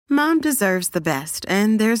Mom deserves the best,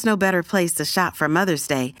 and there's no better place to shop for Mother's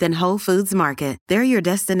Day than Whole Foods Market. They're your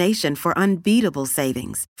destination for unbeatable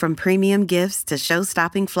savings, from premium gifts to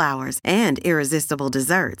show-stopping flowers and irresistible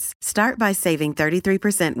desserts. Start by saving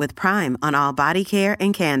 33% with Prime on all body care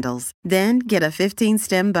and candles. Then get a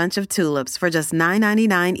 15-stem bunch of tulips for just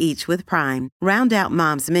 $9.99 each with Prime. Round out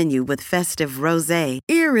Mom's menu with festive rosé,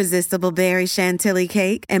 irresistible berry chantilly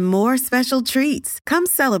cake, and more special treats. Come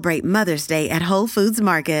celebrate Mother's Day at Whole Foods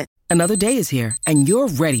Market. Another day is here, and you're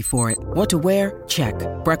ready for it. What to wear? Check.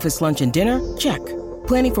 Breakfast, lunch, and dinner? Check.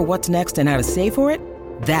 Planning for what's next and how to save for it?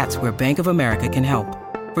 That's where Bank of America can help.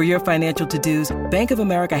 For your financial to-dos, Bank of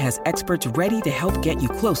America has experts ready to help get you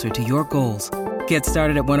closer to your goals. Get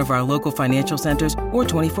started at one of our local financial centers or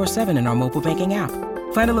 24/7 in our mobile banking app.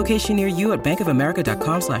 Find a location near you at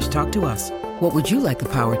bankofamerica.com/talktous. What would you like the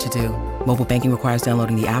power to do? Mobile banking requires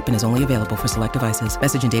downloading the app and is only available for select devices.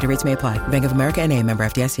 Message and data rates may apply. Bank of America N.A., member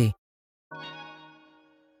FDIC.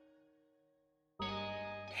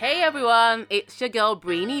 Hey everyone, it's your girl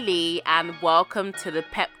Breenie Lee, and welcome to the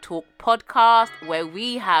Pep Talk podcast, where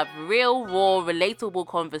we have real, raw, relatable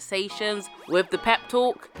conversations with the pep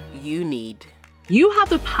talk you need. You have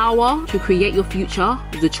the power to create your future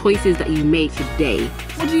with the choices that you make today.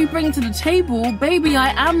 What do you bring to the table? Baby, I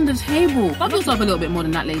am the table. Love yourself a little bit more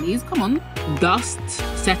than that, ladies. Come on. Dust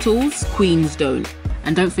settles, queens don't.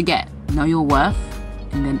 And don't forget, know your worth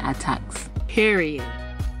and then add tax. Period.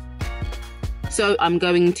 So I'm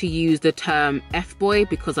going to use the term F-boy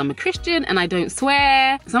because I'm a Christian and I don't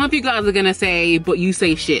swear. Some of you guys are going to say, but you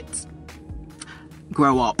say shit.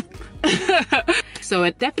 Grow up. So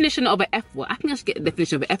a definition of an F-boy. I think I should get the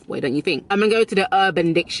definition of an F-boy, don't you think? I'm going to go to the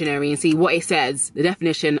Urban Dictionary and see what it says. The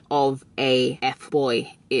definition of a F-boy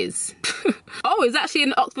is. Oh, it's actually in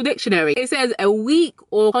the Oxford Dictionary. It says a weak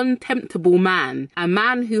or contemptible man. A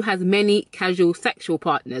man who has many casual sexual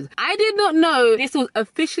partners. I did not know this was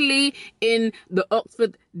officially in the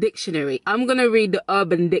Oxford Dictionary. I'm going to read the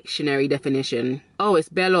Urban Dictionary definition. Oh, it's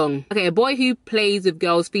bare long. Okay, a boy who plays with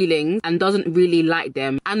girls' feelings and doesn't really like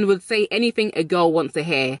them and would say anything a girl wants to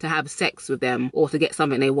hear to have sex with them or to get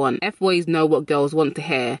something they want. F-boys know what girls want to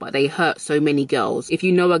hear, but they hurt so many girls. If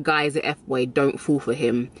you know a guy is an F-boy, don't fall for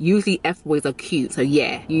him. Usually F-boys are cute, so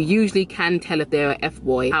yeah, you usually can tell if they're an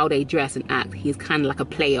F-boy, how they dress and act. He's kind of like a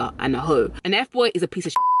player and a hoe. An F-boy is a piece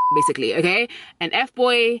of shit, basically, okay? An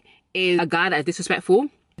F-boy is a guy that is disrespectful,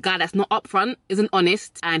 a guy that's not upfront, isn't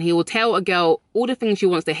honest, and he will tell a girl all the things she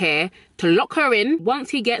wants to hear to lock her in.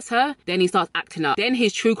 Once he gets her, then he starts acting up. Then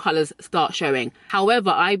his true colours start showing.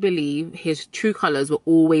 However, I believe his true colours were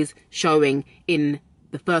always showing in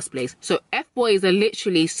the first place. So F-boys are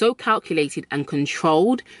literally so calculated and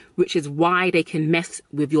controlled, which is why they can mess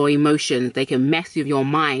with your emotions. They can mess with your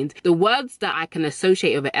mind. The words that I can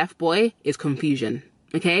associate with an F-boy is confusion.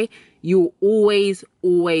 Okay? You always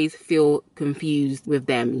feel confused with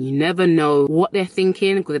them. You never know what they're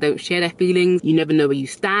thinking because they don't share their feelings. You never know where you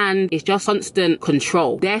stand. It's just constant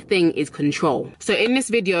control. Their thing is control. So in this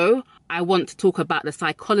video, I want to talk about the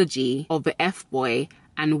psychology of the F-boy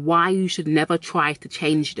and why you should never try to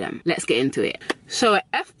change them. Let's get into it. So an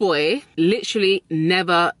F-boy literally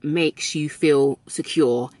never makes you feel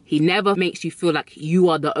secure. He never makes you feel like you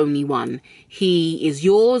are the only one. He is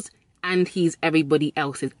yours and he's everybody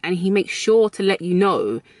else's. And he makes sure to let you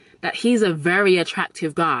know that he's a very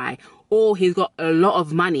attractive guy or he's got a lot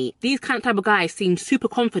of money. These kind of type of guys seem super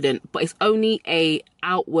confident, but it's only a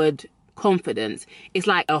outward confidence. It's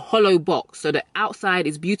like a hollow box. So the outside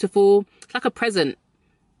is beautiful. It's like a present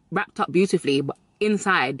wrapped up beautifully, but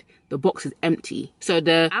inside the box is empty. So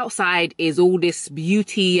the outside is all this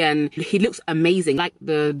beauty and he looks amazing. Like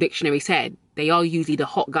the dictionary said, they are usually the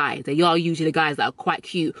hot guys. They are usually the guys that are quite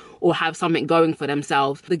cute or have something going for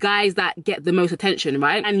themselves. The guys that get the most attention,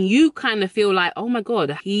 right? And you kind of feel like, oh my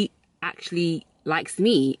God, he actually likes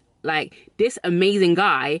me. Like, this amazing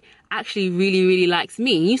guy actually really likes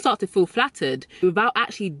me. And you start to feel flattered without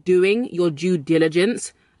actually doing your due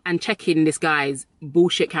diligence and checking this guy's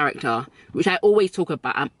bullshit character, which I always talk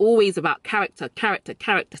about. I'm always about character.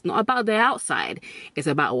 It's not about the outside. It's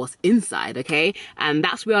about what's inside, okay? And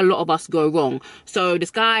that's where a lot of us go wrong. So this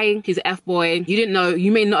guy, he's an F-boy. You didn't know,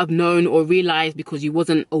 you may not have known or realized because you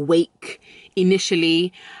wasn't awake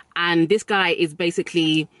initially. And this guy is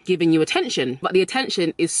basically giving you attention. But the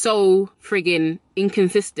attention is so friggin'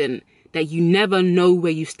 inconsistent that you never know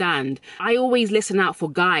where you stand. I always listen out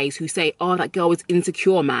for guys who say, oh, that girl is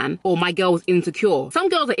insecure, man. Or my girl is insecure. Some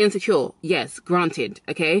girls are insecure. Yes, granted,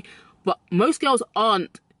 okay? But most girls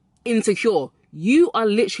aren't insecure. You are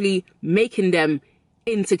literally making them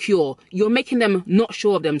insecure. You're making them not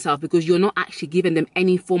sure of themselves because you're not actually giving them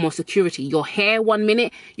any form of security. You're here one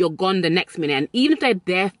minute, you're gone the next minute. And even if they're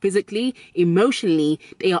there physically, emotionally,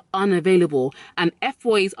 they are unavailable. And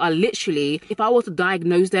F-boys are literally, if I was to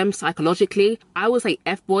diagnose them psychologically, I would say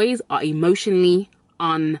F-boys are emotionally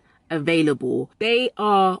unavailable. They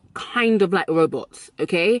are kind of like robots,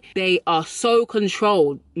 okay? They are so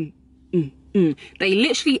controlled. They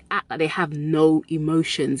literally act like they have no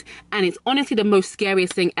emotions, and it's honestly the most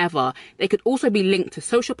scariest thing ever. They could also be linked to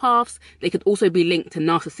sociopaths. They could also be linked to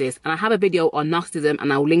narcissists, and I have a video on narcissism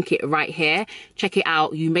and I'll link it right here. Check it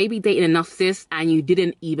out. You may be dating a narcissist and you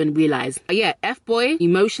didn't even realize. But yeah, F-boy,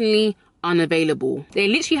 emotionally unavailable. They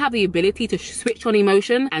literally have the ability to switch on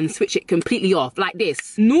emotion and switch it completely off like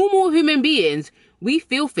this. Normal human beings, we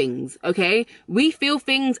feel things, okay? We feel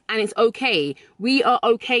things and it's okay. We are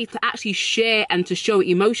okay to actually share and to show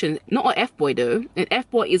emotion. Not an F-boy though. An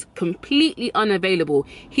F-boy is completely unavailable.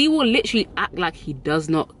 He will literally act like he does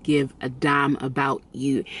not give a damn about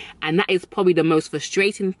you. And that is probably the most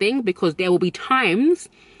frustrating thing, because there will be times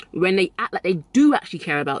when they act like they do actually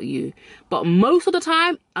care about you. But most of the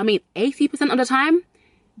time, I mean 80% of the time,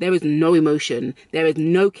 there is no emotion. There is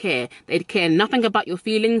no care. They care nothing about your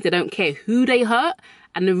feelings. They don't care who they hurt.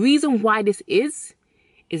 And the reason why this is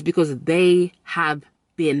because they have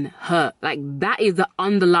been hurt. Like, that is the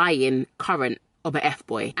underlying current of an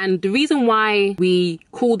F-boy. And the reason why we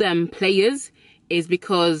call them players is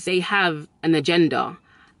because they have an agenda.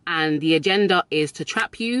 And the agenda is to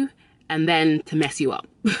trap you and then to mess you up.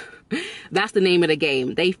 That's the name of the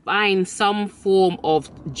game. They find some form of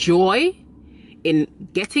joy in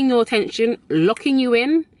getting your attention, locking you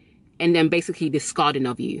in, and then basically discarding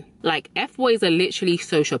of you. Like, F-boys are literally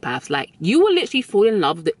sociopaths. Like, you will literally fall in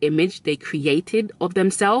love with the image they created of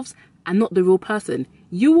themselves and not the real person.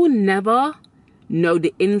 You will never know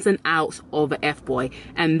the ins and outs of an F-boy.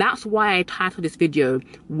 And that's why I titled this video,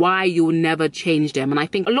 Why You'll Never Change Them. And I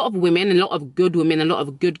think a lot of women, a lot of good women, a lot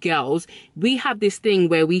of good girls, we have this thing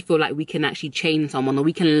where we feel like we can actually change someone or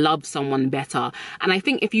we can love someone better. And I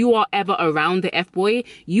think if you are ever around the F-boy,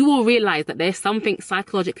 you will realize that there's something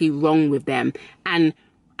psychologically wrong with them. And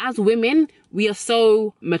as women, we are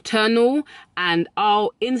so maternal, and our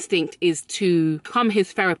instinct is to become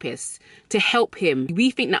his therapist, to help him.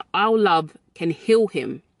 We think that our love can heal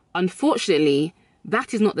him. Unfortunately,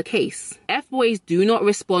 that is not the case. F-boys do not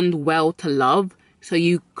respond well to love, so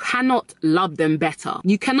you cannot love them better.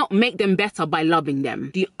 You cannot make them better by loving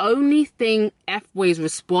them. The only thing F-boys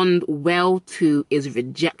respond well to is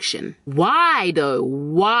rejection. Why though?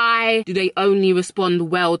 Why do they only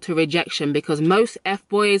respond well to rejection? Because most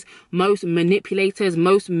F-boys, most manipulators,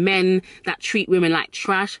 most men that treat women like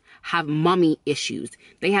trash have mummy issues.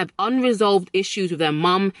 They have unresolved issues with their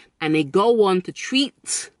mum, and they go on to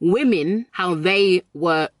treat women how they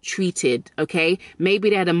were treated, okay?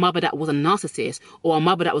 Maybe they had a mother that was a narcissist, or a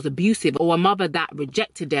mother that was abusive, or a mother that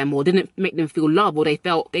rejected them or didn't make them feel love, or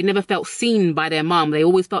they never felt seen by their mum. They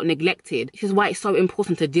always felt neglected. This is why it's so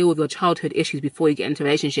important to deal with your childhood issues before you get into a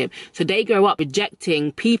relationship. So they grow up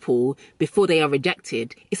rejecting people before they are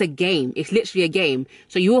rejected. It's a game. It's literally a game.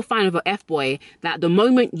 So you will find with an F-boy that the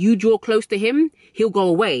moment you draw close to him, he'll go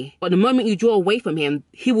away. But the moment you draw away from him,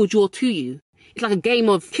 he will draw to you. It's like a game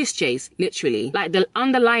of kiss chase, literally. Like, the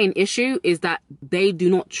underlying issue is that they do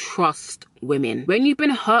not trust women. When you've been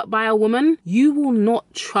hurt by a woman, you will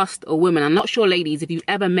not trust a woman. I'm not sure, ladies, if you've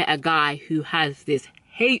ever met a guy who has this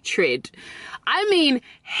hatred. I mean,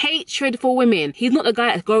 hatred for women. He's not the guy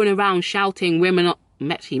that's going around shouting women up.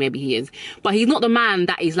 Maybe he is. But he's not the man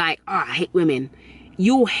that is like, oh, I hate women.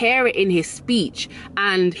 You'll hear it in his speech,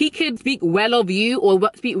 and he could speak well of you or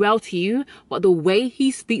speak well to you, but the way he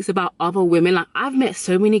speaks about other women, like, I've met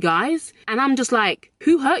so many guys and I'm just like,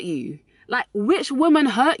 who hurt you? Like, which woman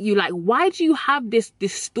hurt you? Like, why do you have this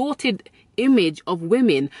distorted image of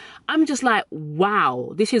women? I'm just like,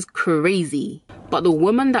 wow, this is crazy. But the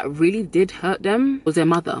woman that really did hurt them was their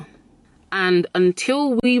mother. And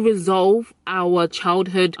until we resolve our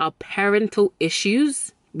childhood, our parental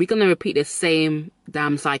issues, we're going to repeat the same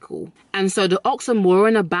damn cycle. And so the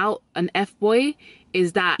oxymoron about an F-boy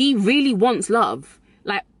is that he really wants love.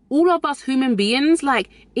 Like, all of us human beings, like,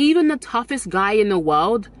 even the toughest guy in the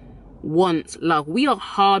world wants love. We are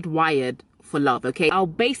hardwired for love, okay? Our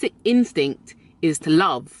basic instinct is to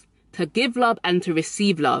love, to give love and to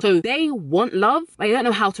receive love. So they want love, but they don't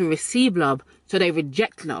know how to receive love, so they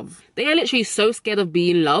reject love. They are literally so scared of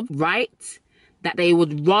being loved, right, that they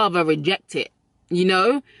would rather reject it. You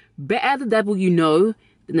know, better the devil you know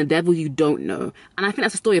than the devil you don't know. And I think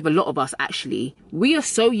that's the story of a lot of us, actually. We are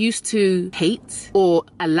so used to hate or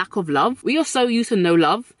a lack of love. We are so used to no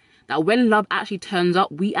love that when love actually turns up,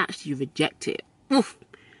 we actually reject it. Oof.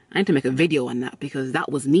 I need to make a video on that because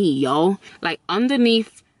that was me, yo. Like,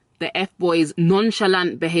 underneath the F-boy's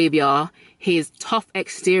nonchalant behavior, his tough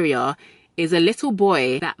exterior, is a little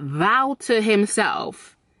boy that vowed to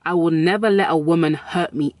himself, I will never let a woman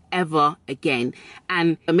hurt me ever again.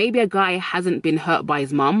 And maybe a guy hasn't been hurt by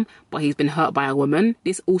his mum, but he's been hurt by a woman.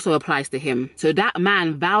 This also applies to him. So that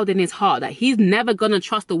man vowed in his heart that he's never gonna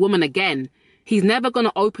trust a woman again. He's never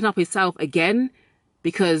gonna open up himself again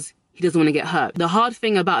because he doesn't want to get hurt. The hard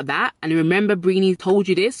thing about that, and remember Brini told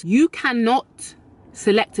you this, you cannot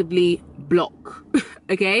selectively block,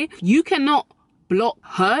 okay? You cannot block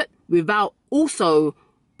hurt without also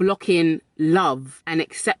blocking love and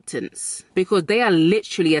acceptance, because they are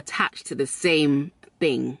literally attached to the same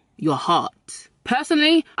thing, your heart.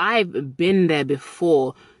 Personally, I've been there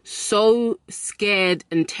before, so scared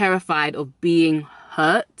and terrified of being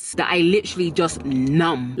hurt that I literally just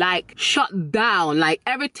numb, like shut down, like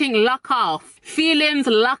everything lock off, feelings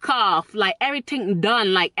lock off, like everything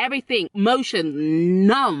done, like everything, emotion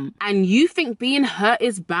numb. And you think being hurt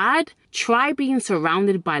is bad? Try being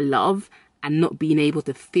surrounded by love and not being able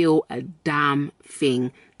to feel a damn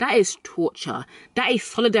thing. That is torture. That is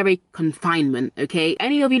solitary confinement, okay?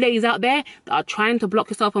 Any of you ladies out there that are trying to block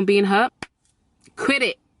yourself from being hurt, quit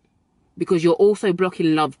it. Because you're also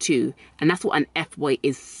blocking love too. And that's what an F-boy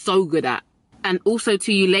is so good at. And also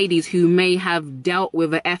to you ladies who may have dealt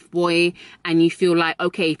with an F-boy and you feel like,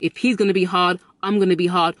 okay, if he's going to be hard, I'm going to be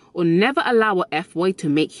hard. Or never allow an F-boy to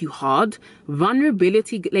make you hard.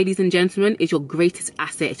 Vulnerability, ladies and gentlemen, is your greatest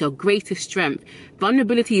asset. It's your greatest strength.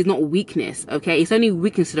 Vulnerability is not weakness, okay? It's only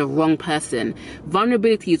weakness to the wrong person.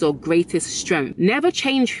 Vulnerability is your greatest strength. Never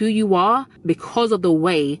change who you are because of the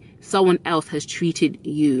way someone else has treated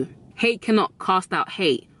you. Hate cannot cast out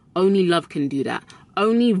hate. Only love can do that.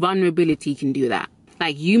 Only vulnerability can do that.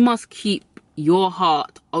 Like, you must keep your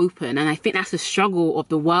heart open. And I think that's the struggle of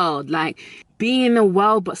the world. Like, being in the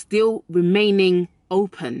world but still remaining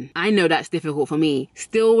open. I know that's difficult for me.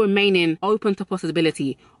 Still remaining open to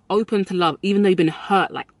possibility, open to love, even though you've been hurt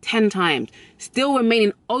like 10 times. Still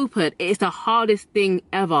remaining open. It's the hardest thing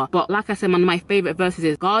ever. But like I said, one of my favorite verses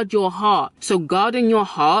is guard your heart. So guarding your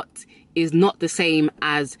heart is not the same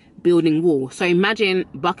as building wall. So imagine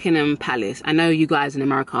Buckingham Palace. I know you guys in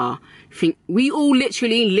America think we all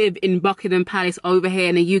literally live in Buckingham Palace over here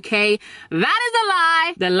in the UK. That is a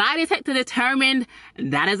lie. The lie detector determined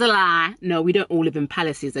that is a lie. No, we don't all live in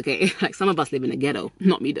palaces, okay? Like, some of us live in a ghetto.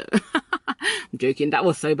 Not me though. I'm joking. That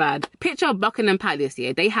was so bad. Picture Buckingham Palace,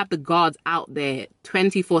 yeah? They have the guards out there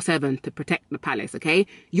 24/7 to protect the palace, okay?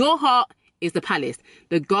 Your heart is the palace.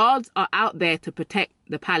 The guards are out there to protect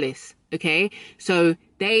the palace, okay? So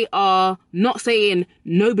they are not saying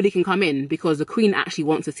nobody can come in, because the Queen actually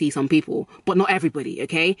wants to see some people, but not everybody,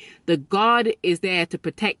 okay? The guard is there to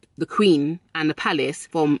protect the Queen and the palace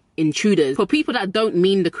from intruders. For people that don't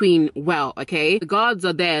mean the Queen well, okay? The guards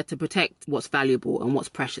are there to protect what's valuable and what's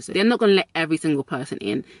precious. They're not going to let every single person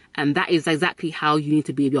in. And that is exactly how you need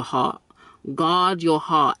to be with your heart. Guard your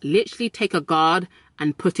heart. Literally take a guard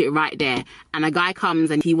and put it right there. And a guy comes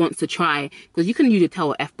and he wants to try, because you can usually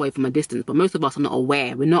tell an F-boy from a distance, but most of us are not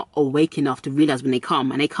aware. We're not awake enough to realize when they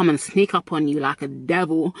come, and they come and sneak up on you like a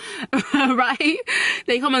devil, right?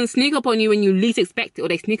 They come and sneak up on you when you least expect it, or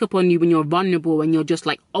they sneak up on you when you're vulnerable, when you're just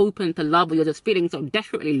like open to love, or you're just feeling so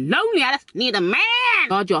desperately lonely. I just need a man.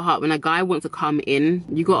 Guard your heart. When a guy wants to come in,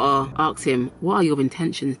 you gotta ask him, what are your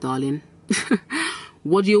intentions, darling?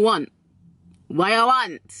 What do you want? What I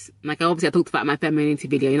want? Like, obviously I talked about my femininity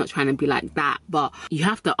video. You're not trying to be like that, but you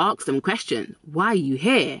have to ask them questions. Why are you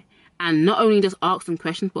here? And not only just ask them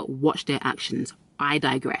questions, but watch their actions. I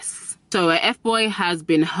digress. So a F-boy has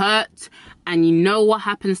been hurt, and you know what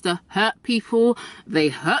happens to hurt people? They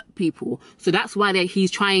hurt people. So that's why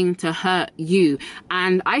he's trying to hurt you.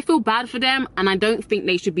 And I feel bad for them, and I don't think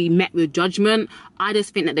they should be met with judgment. I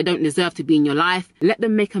just think that they don't deserve to be in your life. Let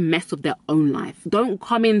them make a mess of their own life. Don't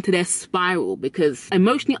come into their spiral, because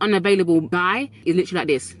emotionally unavailable guy is literally like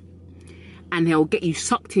this. And he'll get you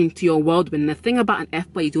sucked into your world. But the thing about an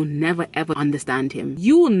F-boy is you'll never ever understand him.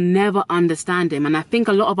 You will never understand him. And I think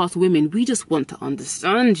a lot of us women, we just want to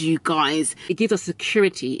understand you guys. It gives us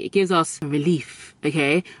security. It gives us relief,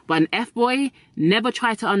 okay? But an F-boy, never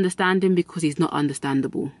try to understand him, because he's not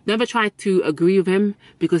understandable. Never try to agree with him,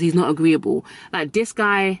 because he's not agreeable. Like, this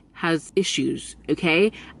guy has issues,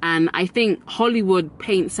 okay? And I think Hollywood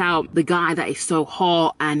paints out the guy that is so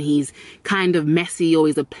hot and he's kind of messy, or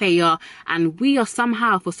he's a player, and we are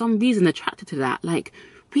somehow, for some reason, attracted to that. Like,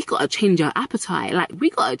 we gotta change our appetite. Like,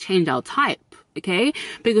 we gotta change our type. okay?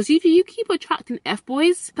 Because if you keep attracting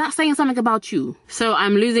F-boys, that's saying something about you. So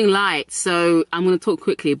I'm losing light, so I'm going to talk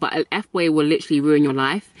quickly, but an F-boy will literally ruin your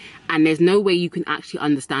life, and there's no way you can actually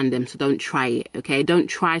understand them, so don't try it, okay? Don't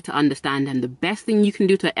try to understand them. The best thing you can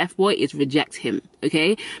do to an F-boy is reject him,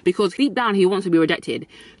 okay? Because deep down, he wants to be rejected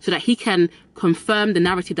so that he can confirm the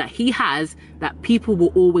narrative that he has that people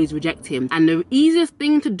will always reject him. And the easiest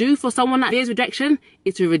thing to do for someone that fears rejection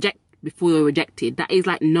is to reject before you're rejected. That is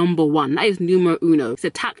like number one. That is numero uno. It's a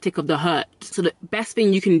tactic of the hurt. So the best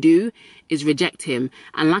thing you can do is reject him.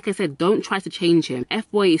 And like I said, don't try to change him.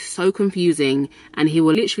 F-boy is so confusing and he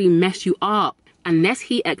will literally mess you up. Unless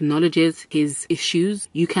he acknowledges his issues,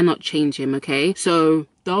 you cannot change him, okay? So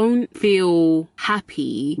don't feel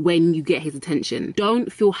happy when you get his attention.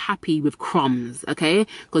 Don't feel happy with crumbs, okay?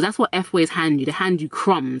 Because that's what F-boys hand you. They hand you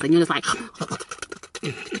crumbs and you're just like,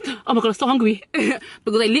 oh my God, I'm so hungry.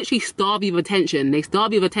 Because they literally starve you of attention. They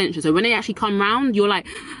starve you of attention. So when they actually come round, you're like,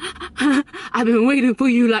 I've been waiting for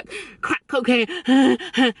you, like crack cocaine.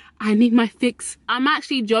 I need my fix. I'm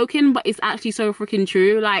actually joking, but it's actually so freaking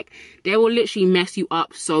true. Like, they will literally mess you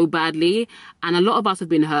up so badly. And a lot of us have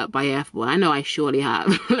been hurt by F-boy. I know I surely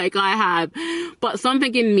have. Like, I have. But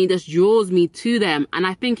something in me just draws me to them. And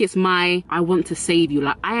I think it's I want to save you.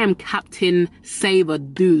 Like, I am Captain Saver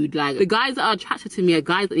dude. Like, the guys that are attracted to me are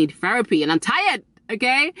guys that need therapy. And I'm tired.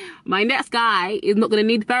 Okay, my next guy is not going to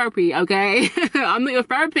need therapy, okay? I'm not your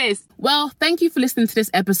therapist. Well, thank you for listening to this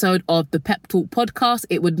episode of the Pep Talk podcast.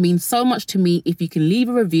 It would mean so much to me if you can leave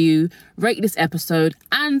a review, rate this episode,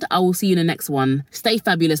 and I will see you in the next one. Stay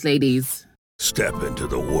fabulous, ladies. Step into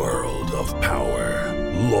the world of power,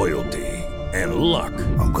 loyalty, and luck.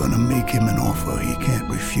 I'm going to make him an offer he can't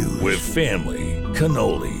refuse. With family,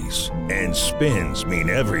 cannolis, and spins mean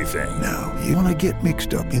everything. Now, you want to get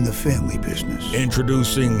mixed up in the family business.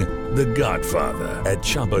 Introducing The Godfather at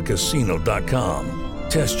ChumbaCasino.com.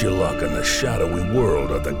 Test your luck in the shadowy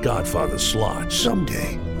world of The Godfather slot.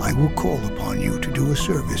 Someday, I will call upon you to do a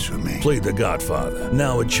service for me. Play The Godfather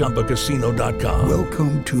now at ChumbaCasino.com.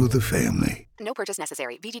 Welcome to the family. No purchase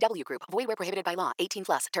necessary. VGW Group. Void where prohibited by law.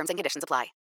 18+. Terms and conditions apply.